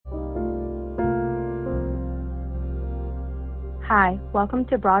Hi, welcome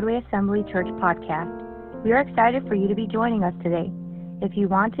to Broadway Assembly Church Podcast. We are excited for you to be joining us today. If you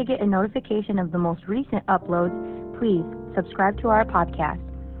want to get a notification of the most recent uploads, please subscribe to our podcast.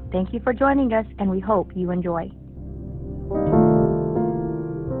 Thank you for joining us, and we hope you enjoy.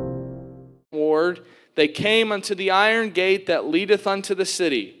 They came unto the iron gate that leadeth unto the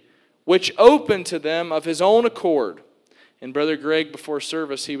city, which opened to them of his own accord. And Brother Greg, before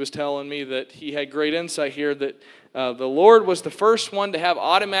service, he was telling me that he had great insight here that the Lord was the first one to have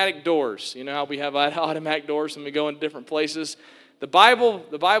automatic doors. You know how we have automatic doors when we go in different places? The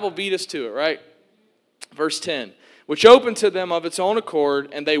Bible beat us to it, right? Verse 10, which opened to them of its own accord,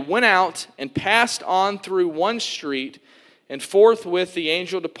 and they went out and passed on through one street, and forthwith the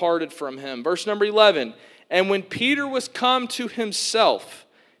angel departed from him. Verse number 11, and when Peter was come to himself,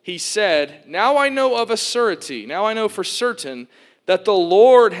 he said, now I know of a surety, now I know for certain, that the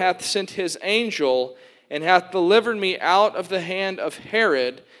Lord hath sent his angel, and hath delivered me out of the hand of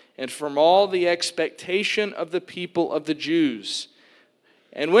Herod, and from all the expectation of the people of the Jews.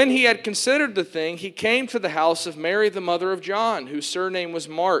 And when he had considered the thing, he came to the house of Mary the mother of John, whose surname was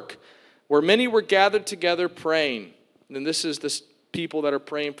Mark, where many were gathered together praying. And this is the people that are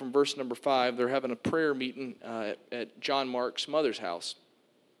praying from verse number 5. They're having a prayer meeting at John Mark's mother's house.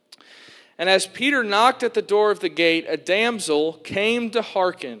 And as Peter knocked at the door of the gate, a damsel came to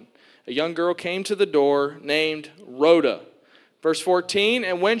hearken. A young girl came to the door named Rhoda. Verse 14,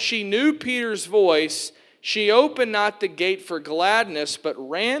 and when she knew Peter's voice, she opened not the gate for gladness, but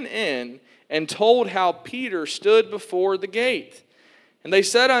ran in and told how Peter stood before the gate. And they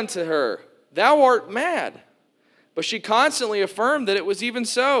said unto her, thou art mad. But she constantly affirmed that it was even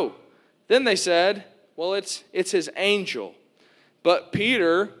so. Then they said, well, it's his angel. But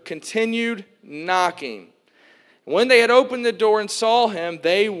Peter continued knocking. When they had opened the door and saw him,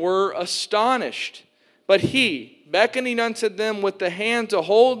 they were astonished. But he, beckoning unto them with the hand to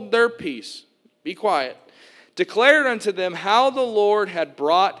hold their peace, be quiet, declared unto them how the Lord had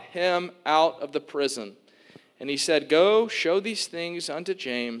brought him out of the prison. And he said, go, show these things unto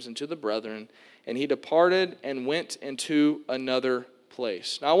James and to the brethren. And he departed and went into another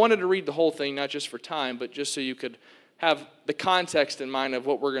place. Now I wanted to read the whole thing, not just for time, but just so you could have the context in mind of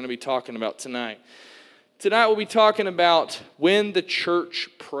what we're going to be talking about tonight. Tonight we'll be talking about when the church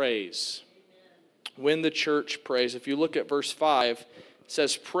prays. When the church prays. If you look at verse 5, it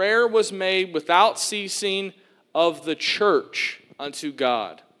says, prayer was made without ceasing of the church unto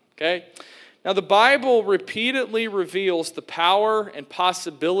God. Okay? Now the Bible repeatedly reveals the power and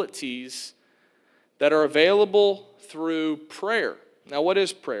possibilities that are available through prayer. Now what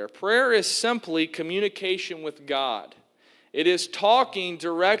is prayer? Prayer is simply communication with God. It is talking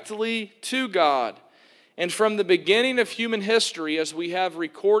directly to God. And from the beginning of human history, as we have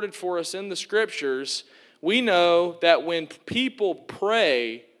recorded for us in the Scriptures, we know that when people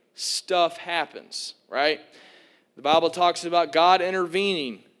pray, stuff happens, right? The Bible talks about God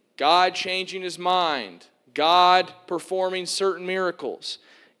intervening, God changing his mind, God performing certain miracles,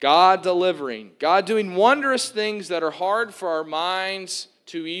 God delivering, God doing wondrous things that are hard for our minds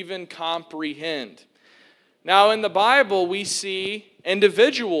to even comprehend. Now in the Bible, we see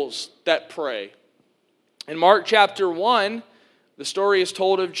individuals that pray. In Mark chapter 1, the story is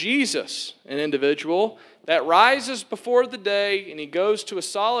told of Jesus, an individual that rises before the day and he goes to a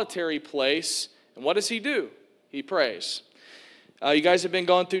solitary place. And what does he do? He prays. You guys have been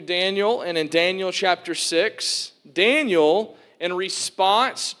going through Daniel, and in Daniel chapter 6, Daniel, in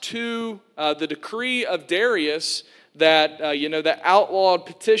response to the decree of Darius that outlawed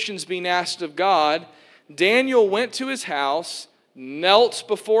petitions being asked of God, Daniel went to his house, knelt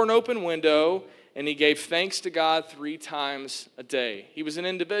before an open window, and he gave thanks to God 3 times a day. He was an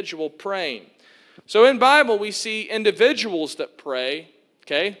individual praying. So in Bible, we see individuals that pray.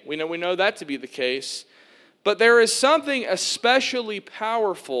 Okay, we know that to be the case. But there is something especially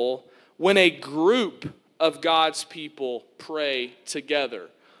powerful when a group of God's people pray together.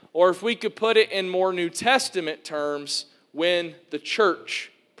 Or if we could put it in more New Testament terms, when the church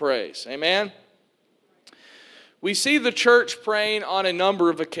prays. Amen? We see the church praying on a number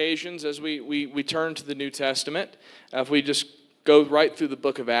of occasions as we turn to the New Testament. If we just go right through the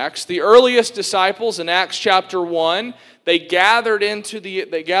book of Acts. The earliest disciples in Acts chapter 1, they gathered in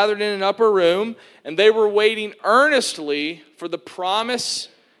an upper room, and they were waiting earnestly for the promise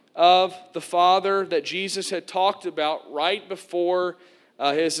of the Father that Jesus had talked about right before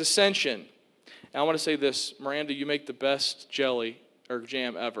his ascension. Now I want to say this, Miranda, you make the best jelly or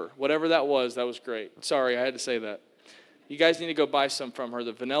jam ever. Whatever that was great. Sorry, I had to say that. You guys need to go buy some from her.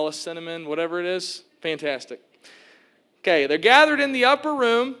 The vanilla cinnamon, whatever it is, fantastic. Okay, they're gathered in the upper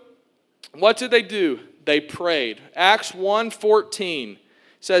room. What do? they prayed. Acts 1:14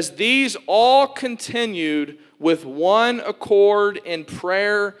 says, "These all continued with one accord in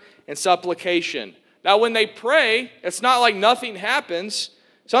prayer and supplication." Now, when they pray, it's not like nothing happens.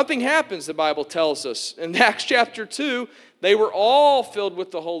 Something happens, the Bible tells us. In Acts chapter 2, they were all filled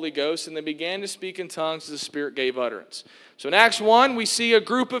with the Holy Ghost, and they began to speak in tongues as the Spirit gave utterance. So in Acts 1, we see a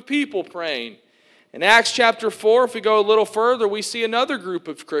group of people praying. In Acts chapter 4, if we go a little further, we see another group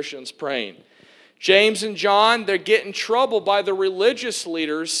of Christians praying. James and John, they get in trouble by the religious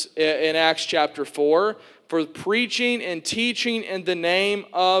leaders in Acts chapter 4 for preaching and teaching in the name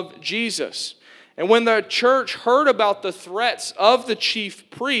of Jesus. And when the church heard about the threats of the chief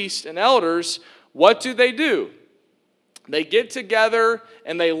priests and elders, what do? They get together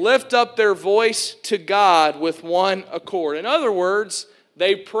and they lift up their voice to God with one accord. In other words,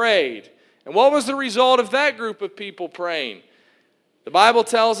 they prayed. And what was the result of that group of people praying? The Bible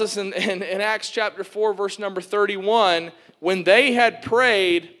tells us in Acts chapter 4, verse number 31, when they had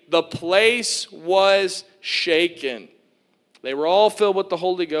prayed, the place was shaken. They were all filled with the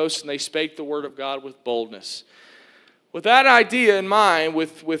Holy Ghost, and they spake the word of God with boldness. With that idea in mind,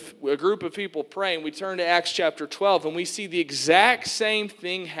 with a group of people praying, we turn to Acts chapter 12, and we see the exact same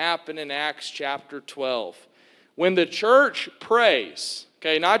thing happen in Acts chapter 12. When the church prays,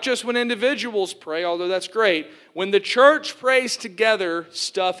 okay, not just when individuals pray, although that's great, when the church prays together,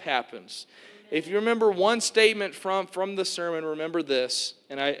 stuff happens. If you remember one statement from the sermon, remember this,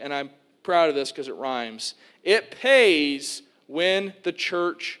 and I'm proud of this because it rhymes. It pays when the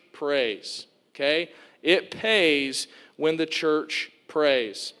church prays, okay? It pays when the church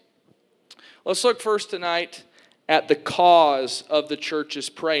prays. Let's look first tonight at the cause of the church's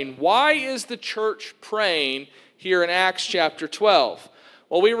praying. Why is the church praying here in Acts chapter 12?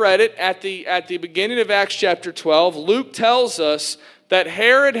 Well, we read it at the beginning of Acts chapter 12. Luke tells us that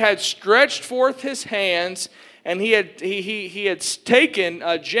Herod had stretched forth his hands and he had taken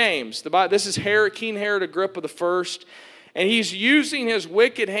James. This is King Herod Agrippa I. And he's using his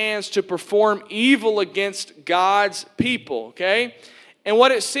wicked hands to perform evil against God's people, okay? And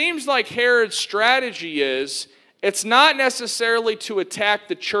what it seems like Herod's strategy is, it's not necessarily to attack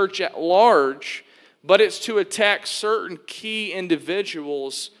the church at large, but it's to attack certain key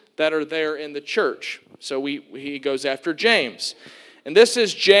individuals that are there in the church. So he goes after James. And this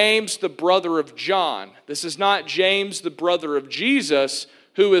is James, the brother of John. This is not James, the brother of Jesus,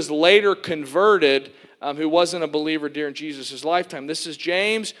 who is later converted, who wasn't a believer during Jesus' lifetime. This is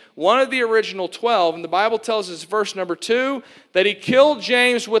James, one of the original 12, and the Bible tells us, verse number 2, that he killed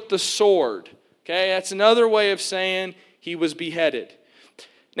James with the sword. Okay, that's another way of saying he was beheaded.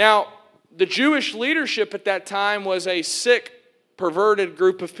 Now, the Jewish leadership at that time was a sick, perverted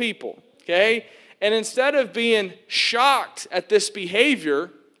group of people. Okay, and instead of being shocked at this behavior,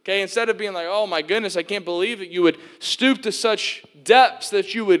 okay, instead of being like, oh my goodness, I can't believe that you would stoop to such depths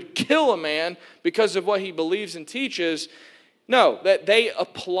that you would kill a man because of what he believes and teaches. No, that they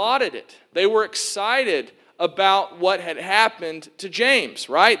applauded it. They were excited about what had happened to James,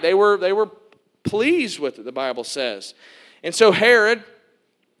 right? They were pleased with it, the Bible says. And so Herod,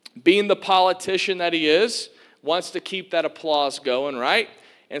 being the politician that he is, wants to keep that applause going, right?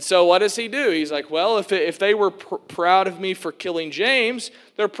 And so what does he do? He's like, well, if they were proud of me for killing James,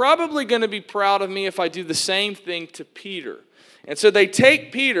 they're probably going to be proud of me if I do the same thing to Peter. And so they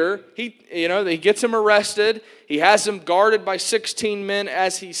take Peter, he gets him arrested, he has him guarded by 16 men,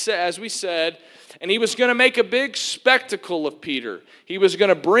 as we said, and he was going to make a big spectacle of Peter. He was going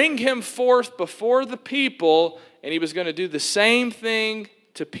to bring him forth before the people, and he was going to do the same thing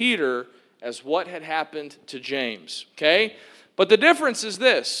to Peter as what had happened to James, okay? But the difference is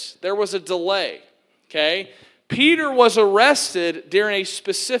this, there was a delay, okay? Peter was arrested during a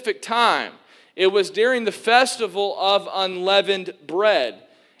specific time. It was during the festival of unleavened bread.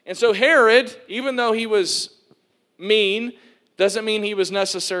 And so Herod, even though he was mean, doesn't mean he was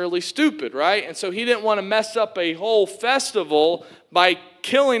necessarily stupid, right? And so he didn't want to mess up a whole festival by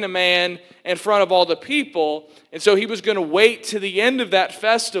killing a man in front of all the people. And so he was going to wait to the end of that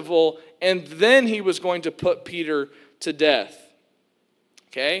festival, and then he was going to put Peter to death.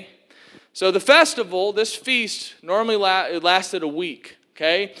 Okay? So the festival, this feast, normally lasted a week.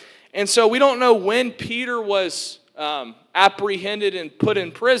 Okay? And so we don't know when Peter was apprehended and put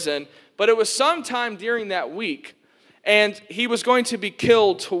in prison, but it was sometime during that week. And he was going to be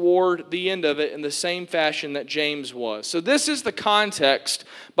killed toward the end of it in the same fashion that James was. So this is the context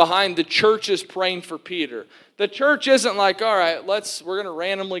behind the church's praying for Peter. The church isn't like, all right, we're going to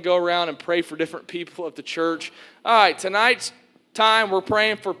randomly go around and pray for different people of the church. All right, tonight's time we're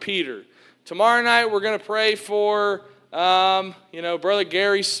praying for Peter. Tomorrow night we're going to pray for Brother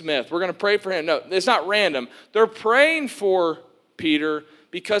Gary Smith. We're going to pray for him. No, it's not random. They're praying for Peter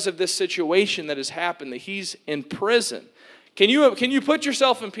because of this situation that has happened, that he's in prison. Can you put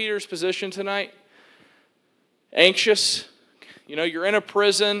yourself in Peter's position tonight? Anxious. You're in a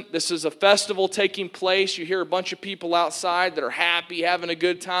prison. This is a festival taking place. You hear a bunch of people outside that are happy, having a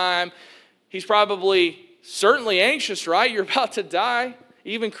good time. He's certainly anxious, right? You're about to die.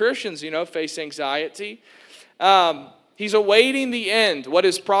 Even Christians, face anxiety. He's awaiting the end, what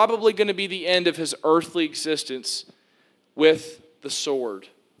is probably going to be the end of his earthly existence with the sword.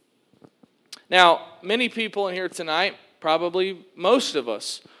 Now, many people in here tonight, probably most of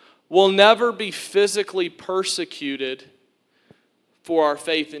us, will never be physically persecuted for our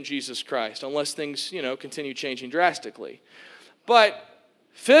faith in Jesus Christ, unless things, continue changing drastically. But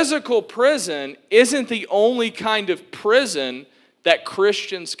physical prison isn't the only kind of prison that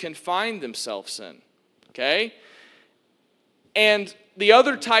Christians can find themselves in, okay? And the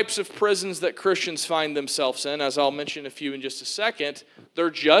other types of prisons that Christians find themselves in, as I'll mention a few in just a second, they're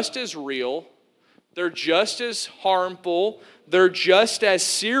just as real, they're just as harmful, they're just as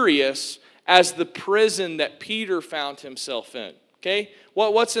serious as the prison that Peter found himself in. Okay?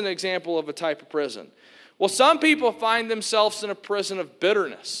 What's an example of a type of prison? Well, some people find themselves in a prison of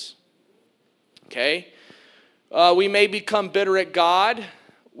bitterness. Okay? We may become bitter at God.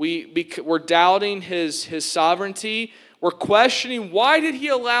 We're doubting His sovereignty. We're questioning, why did He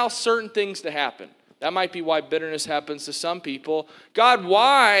allow certain things to happen? That might be why bitterness happens to some people. God,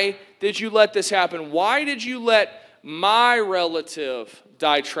 why did you let this happen? Why did you let my relative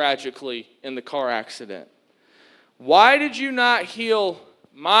die tragically in the car accident? Why did you not heal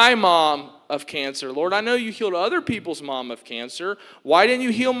my mom of cancer? Lord, I know you healed other people's mom of cancer. Why didn't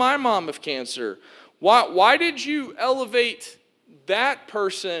you heal my mom of cancer? Why did you elevate that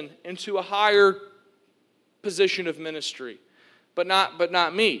person into a higher position of ministry, but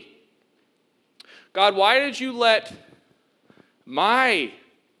not me? God, why did you let my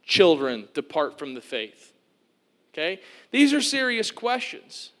children depart from the faith? Okay? These are serious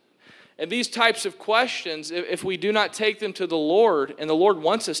questions. And these types of questions, if we do not take them to the Lord, and the Lord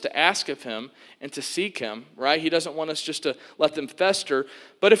wants us to ask of Him and to seek Him, right? He doesn't want us just to let them fester.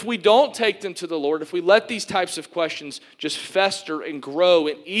 But if we don't take them to the Lord, if we let these types of questions just fester and grow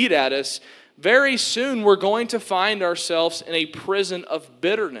and eat at us, very soon we're going to find ourselves in a prison of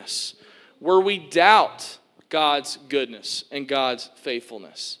bitterness where we doubt God's goodness and God's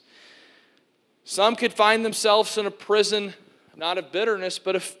faithfulness. Some could find themselves in a prison not of bitterness,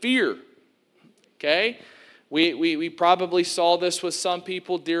 but of fear. Okay? We probably saw this with some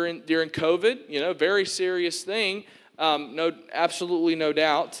people during COVID, very serious thing, absolutely no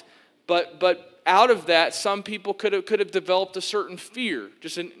doubt. But out of that, some people could have developed a certain fear,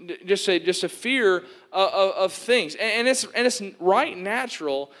 just a fear of things, and it's right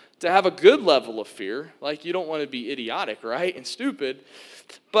natural to have a good level of fear. Like, you don't want to be idiotic, right, and stupid,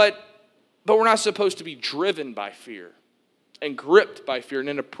 but we're not supposed to be driven by fear and gripped by fear and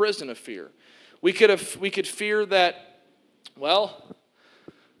in a prison of fear. We could fear that, well,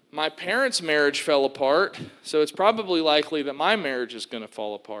 my parents' marriage fell apart, so it's probably likely that my marriage is going to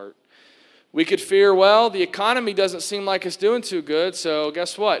fall apart. We could fear, well, the economy doesn't seem like it's doing too good, so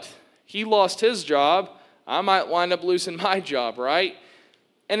guess what? He lost his job. I might wind up losing my job, right?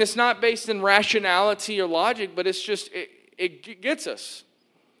 And it's not based in rationality or logic, but it's just, it gets us.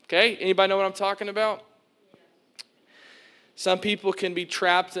 Okay? Anybody know what I'm talking about? Some people can be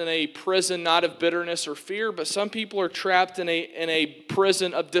trapped in a prison not of bitterness or fear, but some people are trapped in a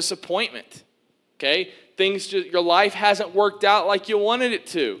prison of disappointment. Okay? Your life hasn't worked out like you wanted it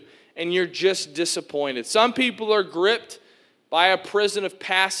to, and you're just disappointed. Some people are gripped by a prison of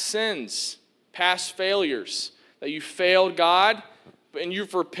past sins, past failures, that you failed God, and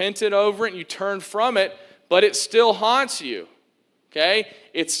you've repented over it, and you turned from it, but it still haunts you. Okay?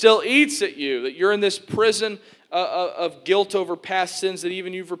 It still eats at you, that you're in this prison of guilt over past sins that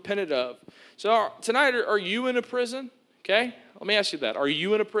even you've repented of. So tonight, are you in a prison? Okay? Let me ask you that. Are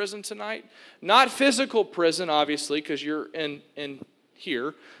you in a prison tonight? Not physical prison, obviously, because you're in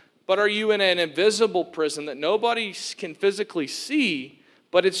here, but are you in an invisible prison that nobody can physically see,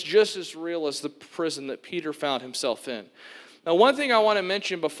 but it's just as real as the prison that Peter found himself in? Now, one thing I want to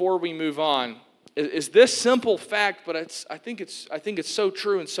mention before we move on is this simple fact, but I think it's so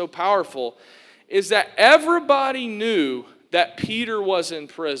true and so powerful, is that everybody knew that Peter was in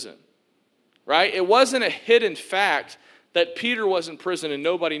prison, right? It wasn't a hidden fact that Peter was in prison and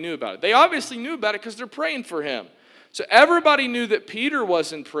nobody knew about it. They obviously knew about it because they're praying for him. So everybody knew that Peter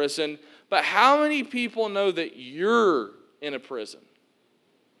was in prison, but how many people know that you're in a prison?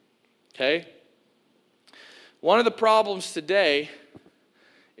 Okay? One of the problems today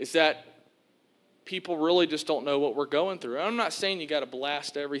is that people really just don't know what we're going through. And I'm not saying you got to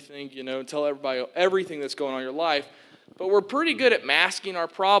blast everything, and tell everybody everything that's going on in your life, but we're pretty good at masking our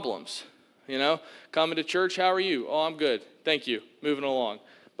problems. Coming to church, how are you? Oh, I'm good. Thank you. Moving along.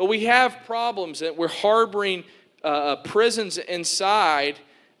 But we have problems that we're harboring prisons inside,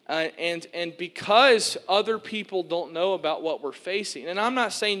 and because other people don't know about what we're facing. And I'm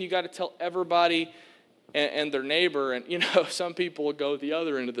not saying you got to tell everybody and their neighbor, and some people will go the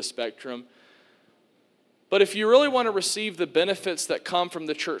other end of the spectrum. But if you really want to receive the benefits that come from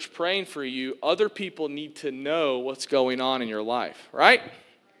the church praying for you, other people need to know what's going on in your life, right?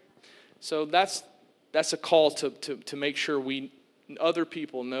 So that's a call to make sure other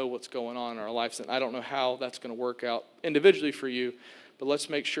people know what's going on in our lives. And I don't know how that's going to work out individually for you, but let's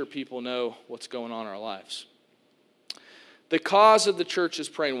make sure people know what's going on in our lives. The cause of the church is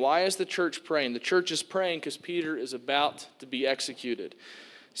praying. Why is the church praying? The church is praying because Peter is about to be executed.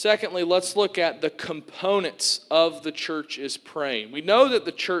 Secondly, let's look at the components of the church is praying. We know that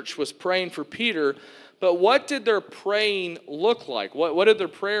the church was praying for Peter, but what did their praying look like? What did their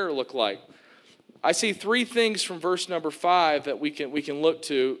prayer look like? I see three things from verse number 5 that we can look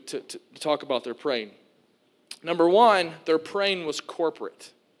to talk about their praying. Number one, their praying was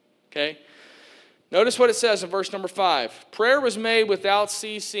corporate. Okay? Notice what it says in verse number 5. Prayer was made without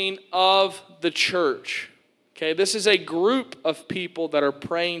ceasing of the church. Okay, this is a group of people that are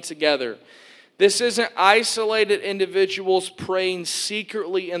praying together. This isn't isolated individuals praying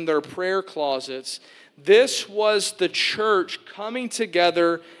secretly in their prayer closets. This was the church coming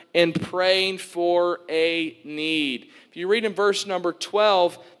together and praying for a need. If you read in verse number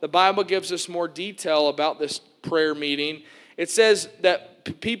 12, the Bible gives us more detail about this prayer meeting. It says that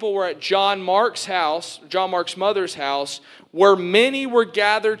people were at John Mark's mother's house, where many were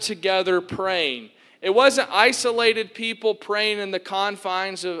gathered together praying. It wasn't isolated people praying in the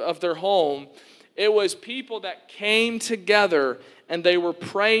confines of their home. It was people that came together and they were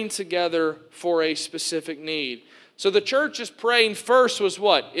praying together for a specific need. So the church's praying first was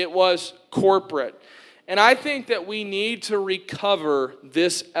what? It was corporate. And I think that we need to recover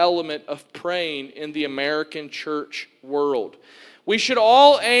this element of praying in the American church world. We should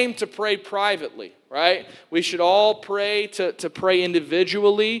all aim to pray privately, right? We should all pray to pray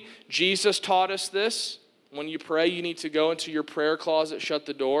individually. Jesus taught us this. When you pray, you need to go into your prayer closet, shut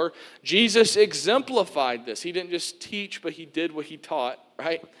the door. Jesus exemplified this. He didn't just teach, but he did what he taught,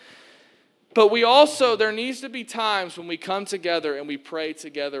 right? But there needs to be times when we come together and we pray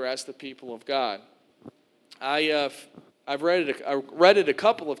together as the people of God. I've read it a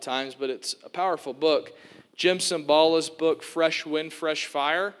couple of times, but it's a powerful book. Jim Cymbala's book, Fresh Wind, Fresh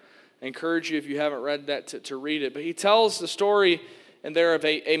Fire. I encourage you, if you haven't read that, to read it. But he tells the story of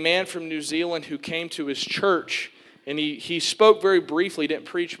a man from New Zealand who came to his church. And he spoke very briefly, didn't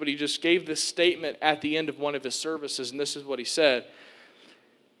preach, but he just gave this statement at the end of one of his services. And this is what he said.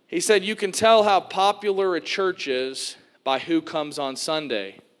 He said, "You can tell how popular a church is by who comes on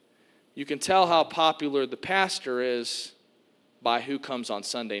Sunday. You can tell how popular the pastor is by who comes on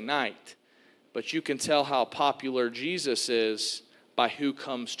Sunday night. But you can tell how popular Jesus is by who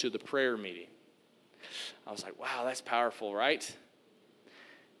comes to the prayer meeting." I was like, wow, that's powerful, right?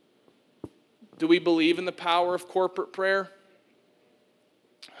 Do we believe in the power of corporate prayer?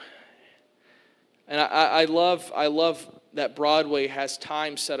 And I love that Broadway has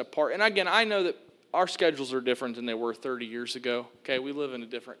time set apart. And again, I know that our schedules are different than they were 30 years ago. Okay, we live in a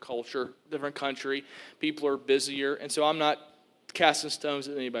different culture, different country. People are busier, and so I'm not casting stones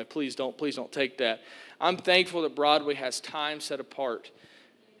at anybody. Please don't take that. I'm thankful that Broadway has time set apart.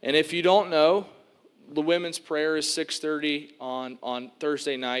 And if you don't know, the women's prayer is 6:30 on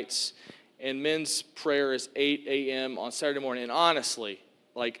Thursday nights, and men's prayer is 8 a.m. on Saturday morning. And honestly,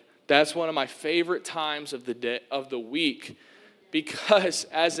 that's one of my favorite times of the week, because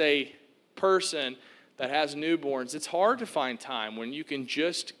as a person that has newborns, it's hard to find time when you can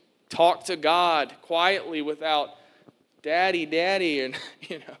just talk to God quietly without daddy, and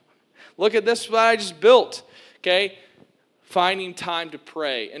look at this, what I just built. Okay, finding time to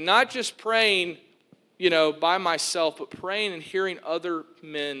pray, and not just praying by myself, but praying and hearing other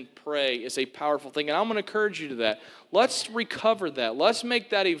men pray is a powerful thing. And I'm going to encourage you to that. Let's recover that. Let's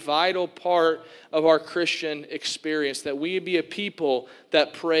make that a vital part of our Christian experience, that we be a people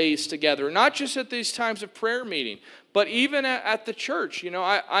that prays together. Not just at these times of prayer meeting, but even at the church.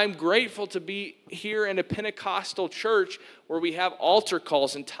 I'm grateful to be here in a Pentecostal church where we have altar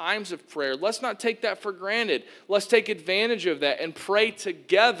calls and times of prayer. Let's not take that for granted. Let's take advantage of that and pray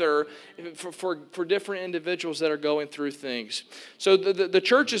together for different individuals that are going through things. So the the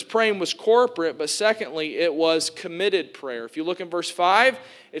church's praying was corporate, but secondly, it was committed prayer. If you look in verse 5,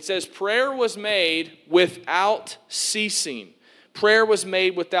 it says, prayer was made without ceasing. Prayer was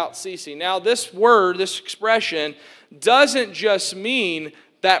made without ceasing. Now, this word, this expression, doesn't just mean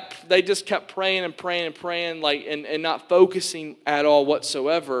that they just kept praying and praying and praying, and not focusing at all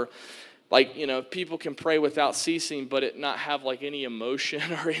whatsoever. People can pray without ceasing, but it not have any emotion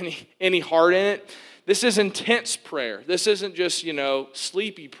or any heart in it. This is intense prayer. This isn't just,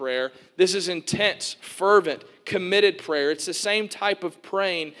 sleepy prayer. This is intense, fervent, committed prayer. It's the same type of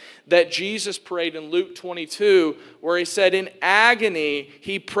praying that Jesus prayed in Luke 22, where he said, in agony,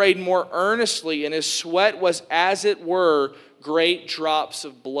 he prayed more earnestly, and his sweat was, as it were, great drops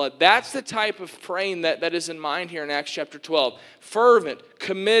of blood. That's the type of praying that is in mind here in Acts chapter 12. Fervent,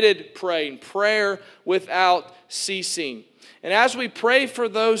 committed praying, prayer without ceasing. And as we pray for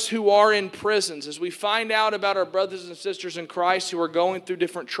those who are in prisons, as we find out about our brothers and sisters in Christ who are going through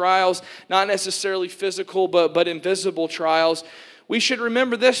different trials, not necessarily physical, but invisible trials, we should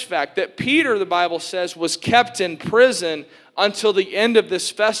remember this fact, that Peter, the Bible says, was kept in prison until the end of this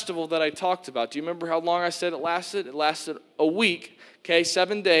festival that I talked about. Do you remember how long I said it lasted? It lasted a week,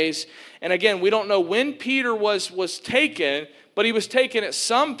 7 days. And again, we don't know when Peter was taken, but he was taken at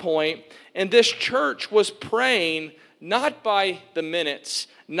some point, and this church was praying not by the minutes,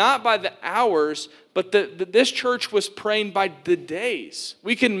 not by the hours, but this church was praying by the days.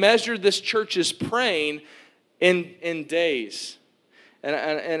 We can measure this church's praying in days. And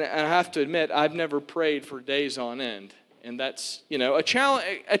I have to admit, I've never prayed for days on end. And that's, a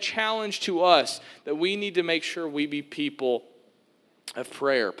challenge to us, that we need to make sure we be people of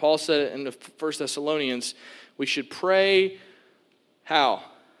prayer. Paul said in the 1 Thessalonians, we should pray, how?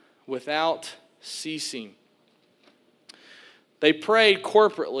 Without ceasing. They prayed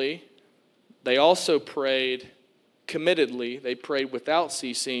corporately. They also prayed committedly. They prayed without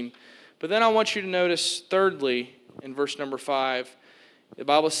ceasing. But then I want you to notice, thirdly, in verse number 5, the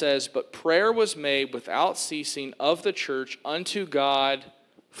Bible says, but prayer was made without ceasing of the church unto God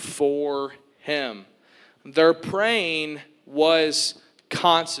for him. Their praying was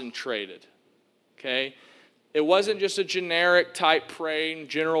concentrated. Okay? It wasn't just a generic type praying,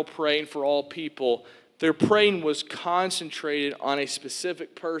 general praying for all people. Their praying was concentrated on a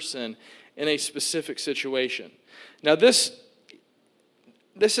specific person in a specific situation. Now this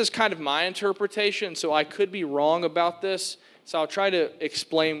is kind of my interpretation, so I could be wrong about this. So I'll try to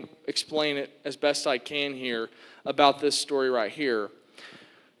explain it as best I can here about this story right here.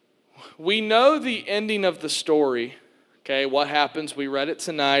 We know the ending of the story, okay, what happens. We read it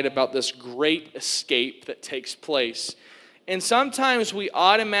tonight about this great escape that takes place. And sometimes we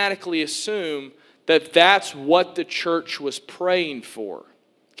automatically assume that that's what the church was praying for,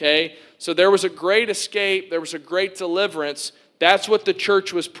 okay? So there was a great escape, there was a great deliverance. That's what the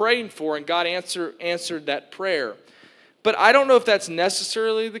church was praying for, and God answered that prayer. But I don't know if that's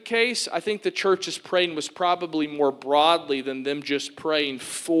necessarily the case. I think the church's praying was probably more broadly than them just praying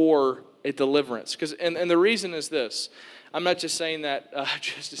for a deliverance. And the reason is this. I'm not just saying that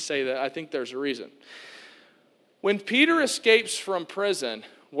just to say that. I think there's a reason. When Peter escapes from prison,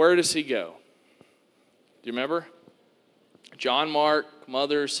 where does he go? Do you remember? John Mark,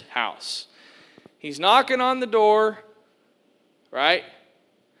 mother's house. He's knocking on the door, right?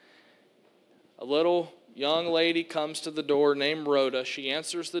 A little young lady comes to the door named Rhoda. She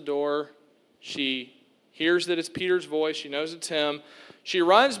answers the door. She hears that it's Peter's voice. She knows it's him. She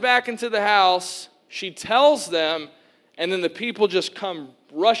runs back into the house. She tells them, and then the people just come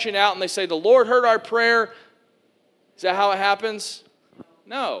rushing out and they say, the Lord heard our prayer. Is that how it happens?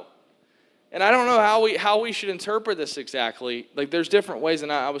 No. And I don't know how we should interpret this exactly. There's different ways,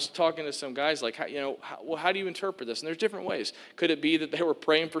 and I was talking to some guys how do you interpret this? And there's different ways. Could it be that they were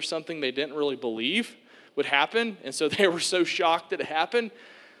praying for something they didn't really believe would happen, and so they were so shocked that it happened?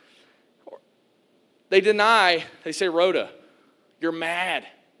 They deny. They say, Rhoda, you're mad.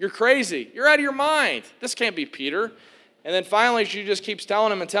 You're crazy. You're out of your mind. This can't be Peter. And then finally she just keeps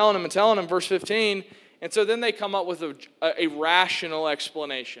telling him and telling him and telling him, verse 15. And so then they come up with a rational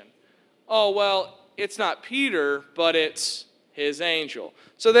explanation. Oh, well, it's not Peter, but it's his angel.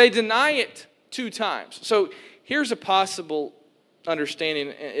 So they deny it 2 times. So here's a possible understanding,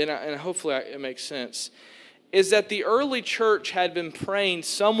 and hopefully it makes sense, is that the early church had been praying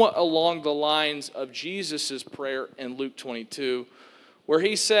somewhat along the lines of Jesus' prayer in Luke 22, where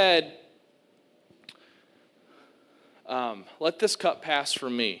he said, let this cup pass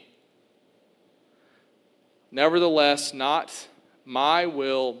from me. Nevertheless, not my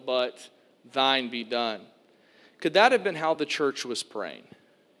will, but thine be done. Could that have been how the church was praying?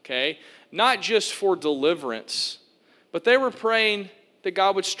 Okay? Not just for deliverance, but they were praying that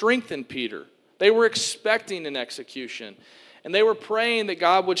God would strengthen Peter. They were expecting an execution, and they were praying that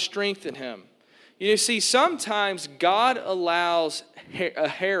God would strengthen him. You see, sometimes God allows a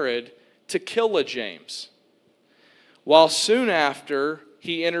Herod to kill a James, while soon after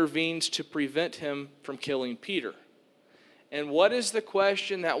he intervenes to prevent him from killing Peter. And what is the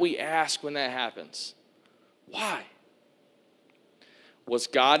question that we ask when that happens? Why? Was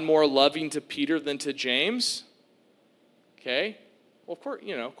God more loving to Peter than to James? Okay. Well,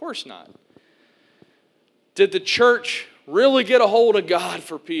 of course not. Did the church really get a hold of God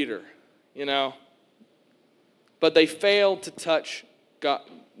for Peter? But they failed to touch God,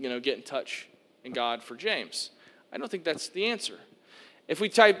 get in touch in God for James. I don't think that's the answer. If we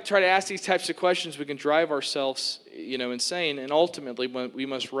try to ask these types of questions, we can drive ourselves, insane, and ultimately we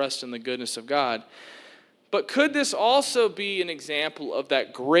must rest in the goodness of God. But could this also be an example of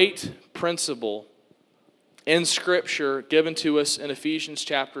that great principle in Scripture given to us in Ephesians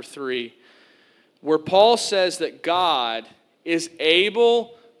chapter 3, where Paul says that God is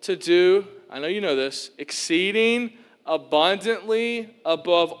able to do, I know you know this, exceeding abundantly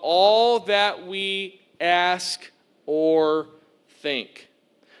above all that we ask or think?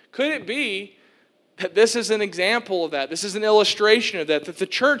 Could it be that this is an example of that? This is an illustration of that the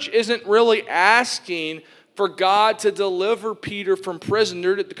church isn't really asking for God to deliver Peter from prison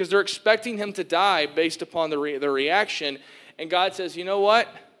because they're expecting him to die based upon their reaction. And God says, you know what?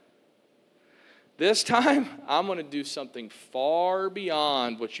 This time, I'm going to do something far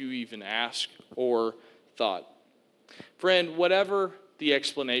beyond what you even asked or thought. Friend, whatever the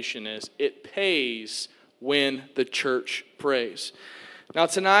explanation is, it pays when the church prays. Now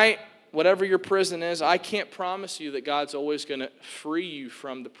tonight, whatever your prison is, I can't promise you that God's always going to free you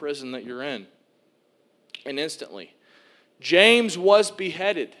from the prison that you're in. And instantly. James was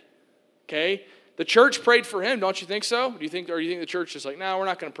beheaded. Okay? The church prayed for him, don't you think so? Or do you think the church is like, no, we're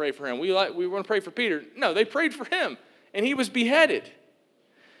not going to pray for him. We want to pray for Peter. No, they prayed for him, and he was beheaded.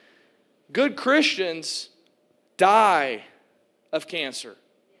 Good Christians die of cancer.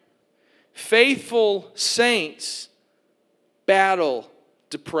 Faithful saints battle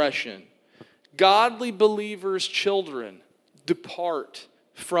depression. Godly believers' children depart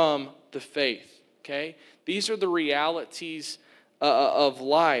from the faith. Okay? These are the realities of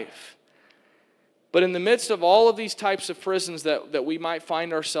life. But in the midst of all of these types of prisons that we might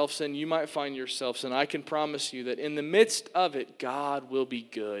find ourselves in, you might find yourselves in, I can promise you that in the midst of it, God will be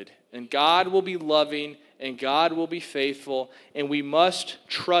good, and God will be loving, and God will be faithful, and we must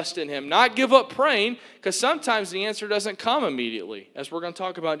trust in Him. Not give up praying, because sometimes the answer doesn't come immediately. As we're going to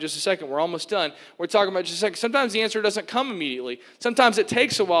talk about in just a second. We're almost done. We're talking about just a second. Sometimes the answer doesn't come immediately. Sometimes it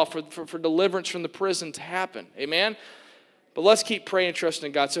takes a while for deliverance from the prison to happen. Amen? But let's keep praying and trusting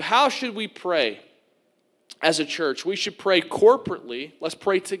in God. So how should we pray as a church? We should pray corporately. Let's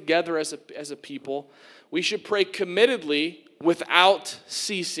pray together as a people. We should pray committedly without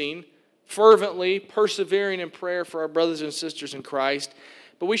ceasing, fervently, persevering in prayer for our brothers and sisters in Christ.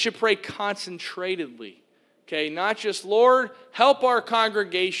 But we should pray concentratedly. Okay, not just, Lord, help our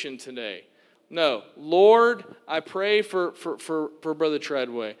congregation today. No, Lord, I pray for Brother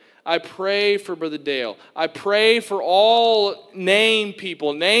Treadway. I pray for Brother Dale. I pray for all name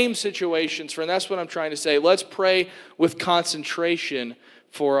people, name situations. Friend, that's what I'm trying to say. Let's pray with concentration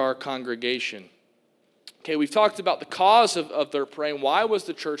for our congregation. Okay, we've talked about the cause of their praying. Why was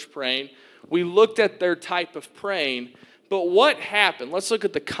the church praying? We looked at their type of praying. But what happened? Let's look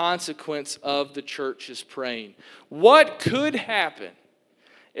at the consequence of the church's praying. What could happen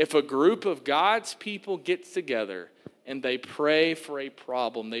if a group of God's people gets together and they pray for a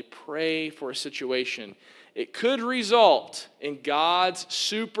problem, they pray for a situation? It could result in God's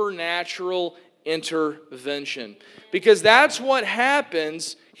supernatural intervention. Because that's what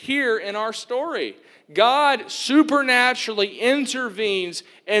happens here in our story. God supernaturally intervenes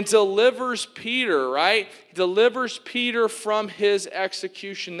and delivers Peter, right? Delivers Peter from his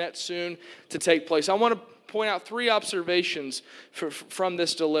execution that's soon to take place. I want to point out three observations from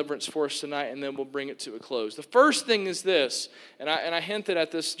this deliverance for us tonight, and then we'll bring it to a close. The first thing is this, and I hinted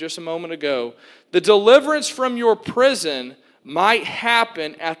at this just a moment ago. The deliverance from your prison might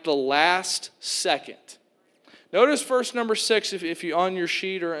happen at the last second. Notice verse number 6, if you on your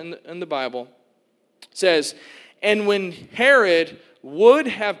sheet or in the Bible. It says, and when Herod would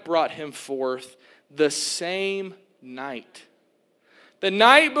have brought him forth the same night. The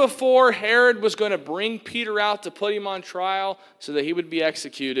night before Herod was going to bring Peter out to put him on trial so that he would be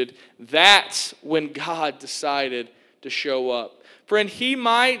executed, that's when God decided to show up. Friend, He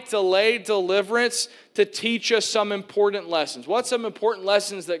might delay deliverance to teach us some important lessons. What's some important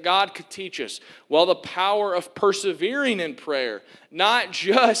lessons that God could teach us? Well, the power of persevering in prayer. Not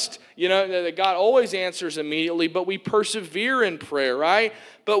just, that God always answers immediately, but we persevere in prayer, right?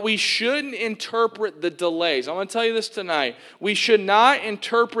 But we shouldn't interpret the delays. I'm going to tell you this tonight. We should not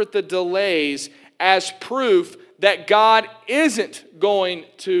interpret the delays as proof that God isn't going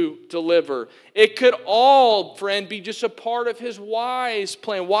to deliver. It could all, friend, be just a part of His wise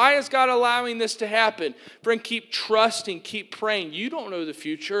plan. Why is God allowing this to happen? Friend, keep trusting, keep praying. You don't know the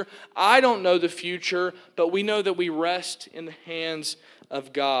future. I don't know the future, but we know that we rest in the hands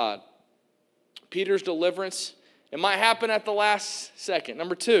of God. Peter's deliverance, it might happen at the last second.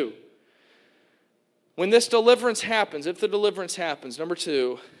 Number two, when this deliverance happens, if the deliverance happens, number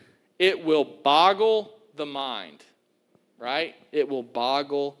two, it will boggle the mind, right? It will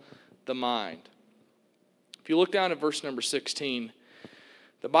boggle the mind. If you look down at verse number 16,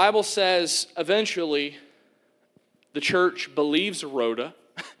 the Bible says eventually the church believes Rhoda,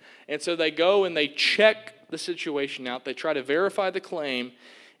 and so they go and they check the situation out. They try to verify the claim,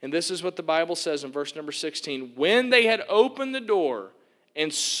 and this is what the Bible says in verse number 16. When they had opened the door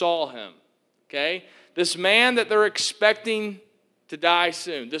and saw him, okay, this man that they're expecting to die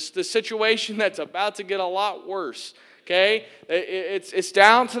soon. This situation that's about to get a lot worse. Okay? It's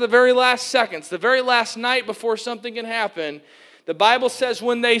down to the very last seconds, the very last night before something can happen. The Bible says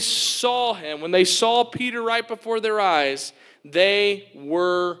when they saw him, when they saw Peter right before their eyes, they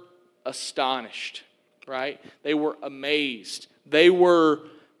were astonished. Right? They were amazed. They were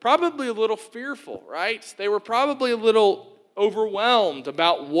probably a little fearful, right? They were probably a little overwhelmed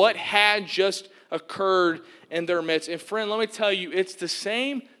about what had just occurred in their midst. And friend, let me tell you, it's the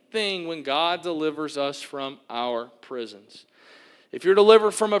same thing when God delivers us from our prisons. If you're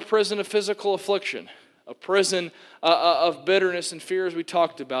delivered from a prison of physical affliction, a prison of bitterness and fear, as we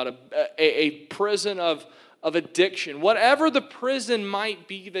talked about, a prison of addiction, whatever the prison might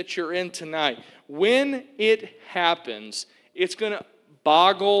be that you're in tonight, when it happens, it's going to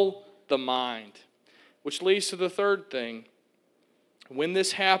boggle the mind. Which leads to the third thing. When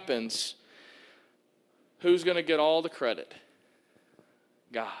this happens, who's going to get all the credit?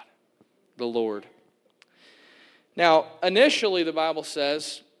 God, the Lord. Now, initially, the Bible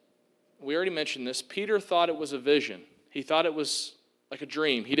says, we already mentioned this, Peter thought it was a vision. He thought it was like a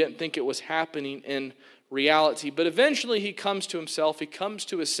dream. He didn't think it was happening in reality. But eventually, he comes to himself. He comes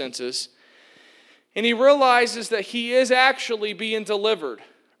to his senses. And he realizes that he is actually being delivered,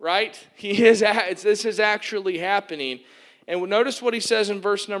 right? This is actually happening. And notice what he says in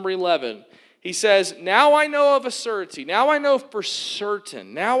verse number 11. He says, now I know of a certainty. Now I know for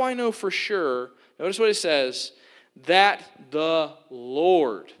certain. Now I know for sure. Notice what he says. That the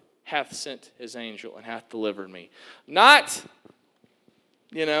Lord hath sent his angel and hath delivered me. Not,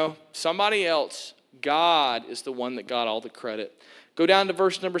 somebody else. God is the one that got all the credit. Go down to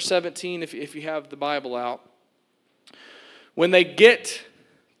verse number 17 if you have the Bible out. When they get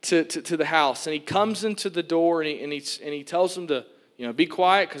to the house and he comes into the door and he tells them to be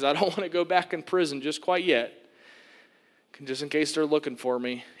quiet because I don't want to go back in prison just quite yet, just in case they're looking for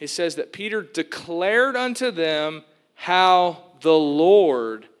me. He says that Peter declared unto them how the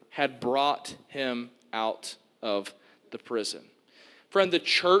Lord had brought him out of the prison. Friend, the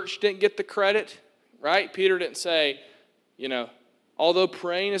church didn't get the credit, right? Peter didn't say, although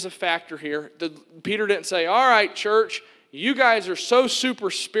praying is a factor here, Peter didn't say, all right, church, you guys are so super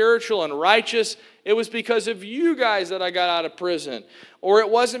spiritual and righteous. It was because of you guys that I got out of prison. Or it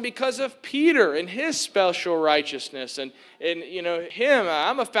wasn't because of Peter and his special righteousness. And him,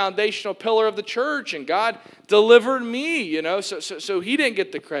 I'm a foundational pillar of the church and God delivered me, So he didn't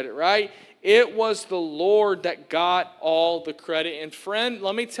get the credit, right? It was the Lord that got all the credit. And friend,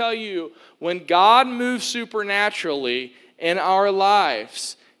 let me tell you, when God moves supernaturally in our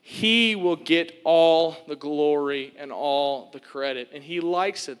lives, He will get all the glory and all the credit. And He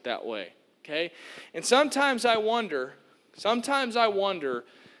likes it that way. Okay? And sometimes I wonder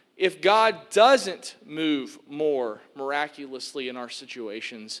if God doesn't move more miraculously in our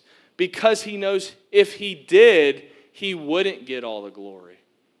situations because He knows if He did, He wouldn't get all the glory.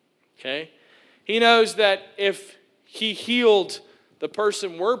 Okay? He knows that if He healed the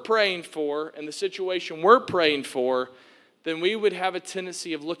person we're praying for and the situation we're praying for, then we would have a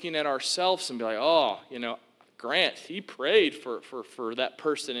tendency of looking at ourselves and be like, Grant, he prayed for that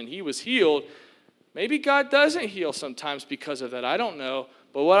person and he was healed. Maybe God doesn't heal sometimes because of that. I don't know.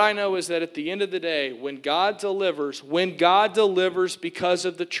 But what I know is that at the end of the day, when God delivers because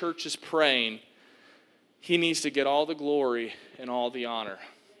of the church's praying, He needs to get all the glory and all the honor.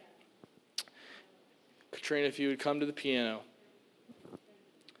 Katrina, if you would come to the piano.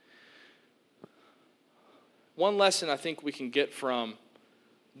 one lesson I think we can get from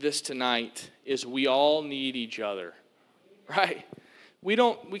this tonight is we all need each other, right? We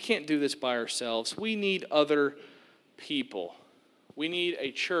can't do this by ourselves. We need other people. We need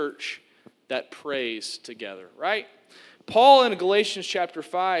a church that prays together, right? Paul in Galatians chapter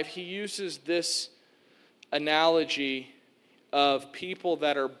 5, he uses this analogy of people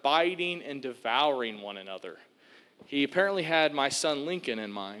that are biting and devouring one another. He apparently had my son Lincoln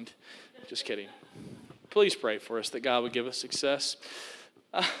in mind. Just kidding. Please pray for us that God would give us success.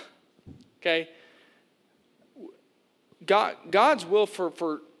 Okay. God's will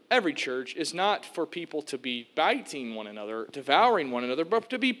for every church is not for people to be biting one another, devouring one another, but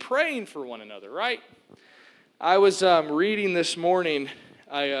to be praying for one another, right? I was reading this morning,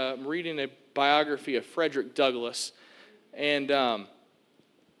 I'm reading a biography of Frederick Douglass, and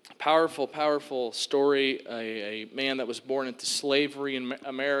powerful story, a man that was born into slavery in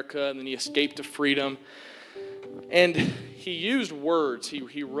America, and then he escaped to freedom. And he used words.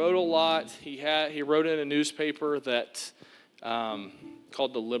 He wrote a lot. He wrote in a newspaper that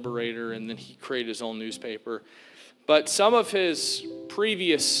called The Liberator, and then he created his own newspaper. But some of his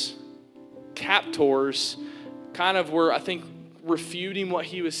previous captors kind of were, I think, refuting what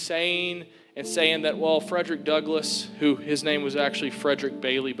he was saying and saying that, well, Frederick Douglass, who his name was actually Frederick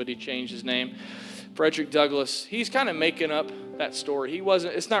Bailey, but he changed his name. Frederick Douglass, he's kind of making up that story.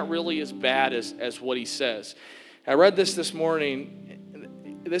 It's not really as bad as what he says. I read this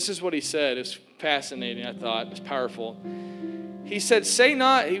morning. This is what he said. It's fascinating, I thought. It's powerful. He said, say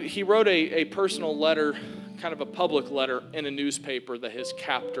not, he wrote a personal letter, kind of a public letter in a newspaper that his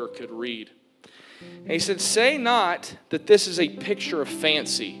captor could read. And he said, say not that this is a picture of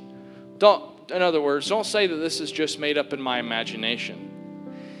fancy. In other words, don't say that this is just made up in my imagination.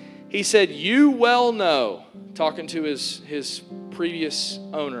 He said, you well know, talking to his previous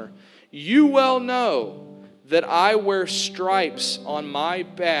owner, you well know that I wear stripes on my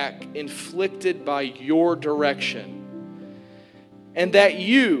back inflicted by your direction, and that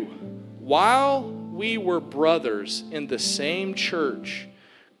you, while we were brothers in the same church,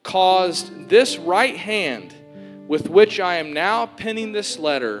 caused this right hand with which I am now penning this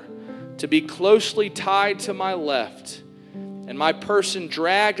letter to be closely tied to my left, and my person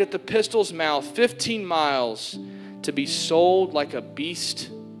dragged at the pistol's mouth 15 miles to be sold like a beast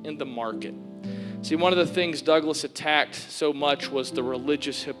in the market. See, one of the things Douglass attacked so much was the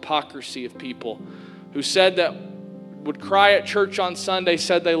religious hypocrisy of people who said that, would cry at church on Sunday,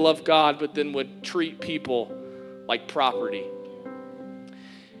 said they love God, but then would treat people like property.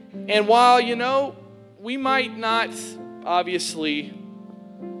 And while, we might not obviously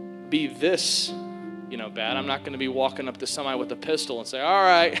be this, bad. I'm not going to be walking up to somebody with a pistol and say, all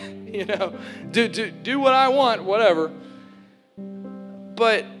right, do what I want, whatever.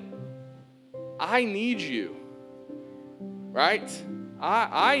 But I need you, right?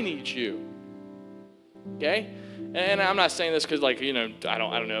 I need you, okay? And I'm not saying this because, I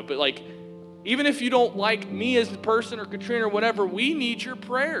don't know, but even if you don't like me as a person or Katrina or whatever, we need your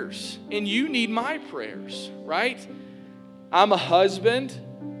prayers, and you need my prayers, right? I'm a husband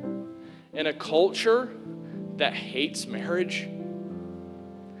in a culture that hates marriage.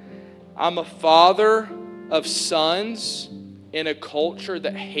 I'm a father of sons in a culture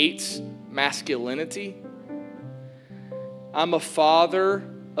that hates masculinity. I'm a father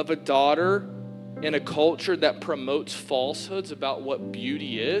of a daughter in a culture that promotes falsehoods about what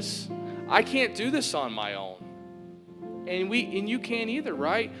beauty is. I can't do this on my own. And you can't either,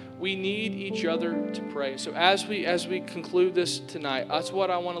 right? We need each other to pray. So as we conclude this tonight, that's what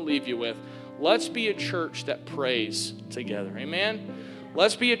I want to leave you with. Let's be a church that prays together. Amen?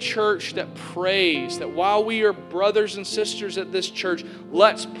 Let's be a church that prays, that while we are brothers and sisters at this church,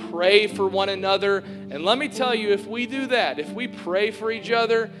 let's pray for one another. And let me tell you, if we do that, if we pray for each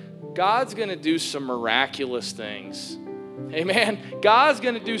other, God's going to do some miraculous things. Amen. God's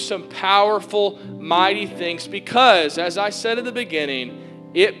going to do some powerful, mighty things because, as I said at the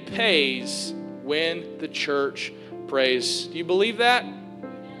beginning, it pays when the church prays. Do you believe that?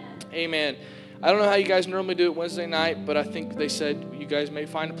 Amen. I don't know how you guys normally do it Wednesday night, but I think they said you guys may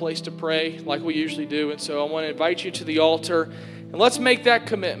find a place to pray like we usually do. And so I want to invite you to the altar. And let's make that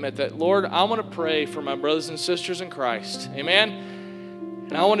commitment that, Lord, I want to pray for my brothers and sisters in Christ. Amen.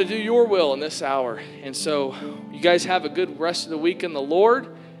 And I want to do your will in this hour. And so you guys have a good rest of the week in the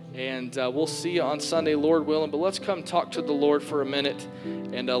Lord. And we'll see you on Sunday, Lord willing. But let's come talk to the Lord for a minute.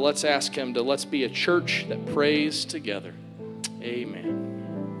 And let's ask him let's be a church that prays together. Amen.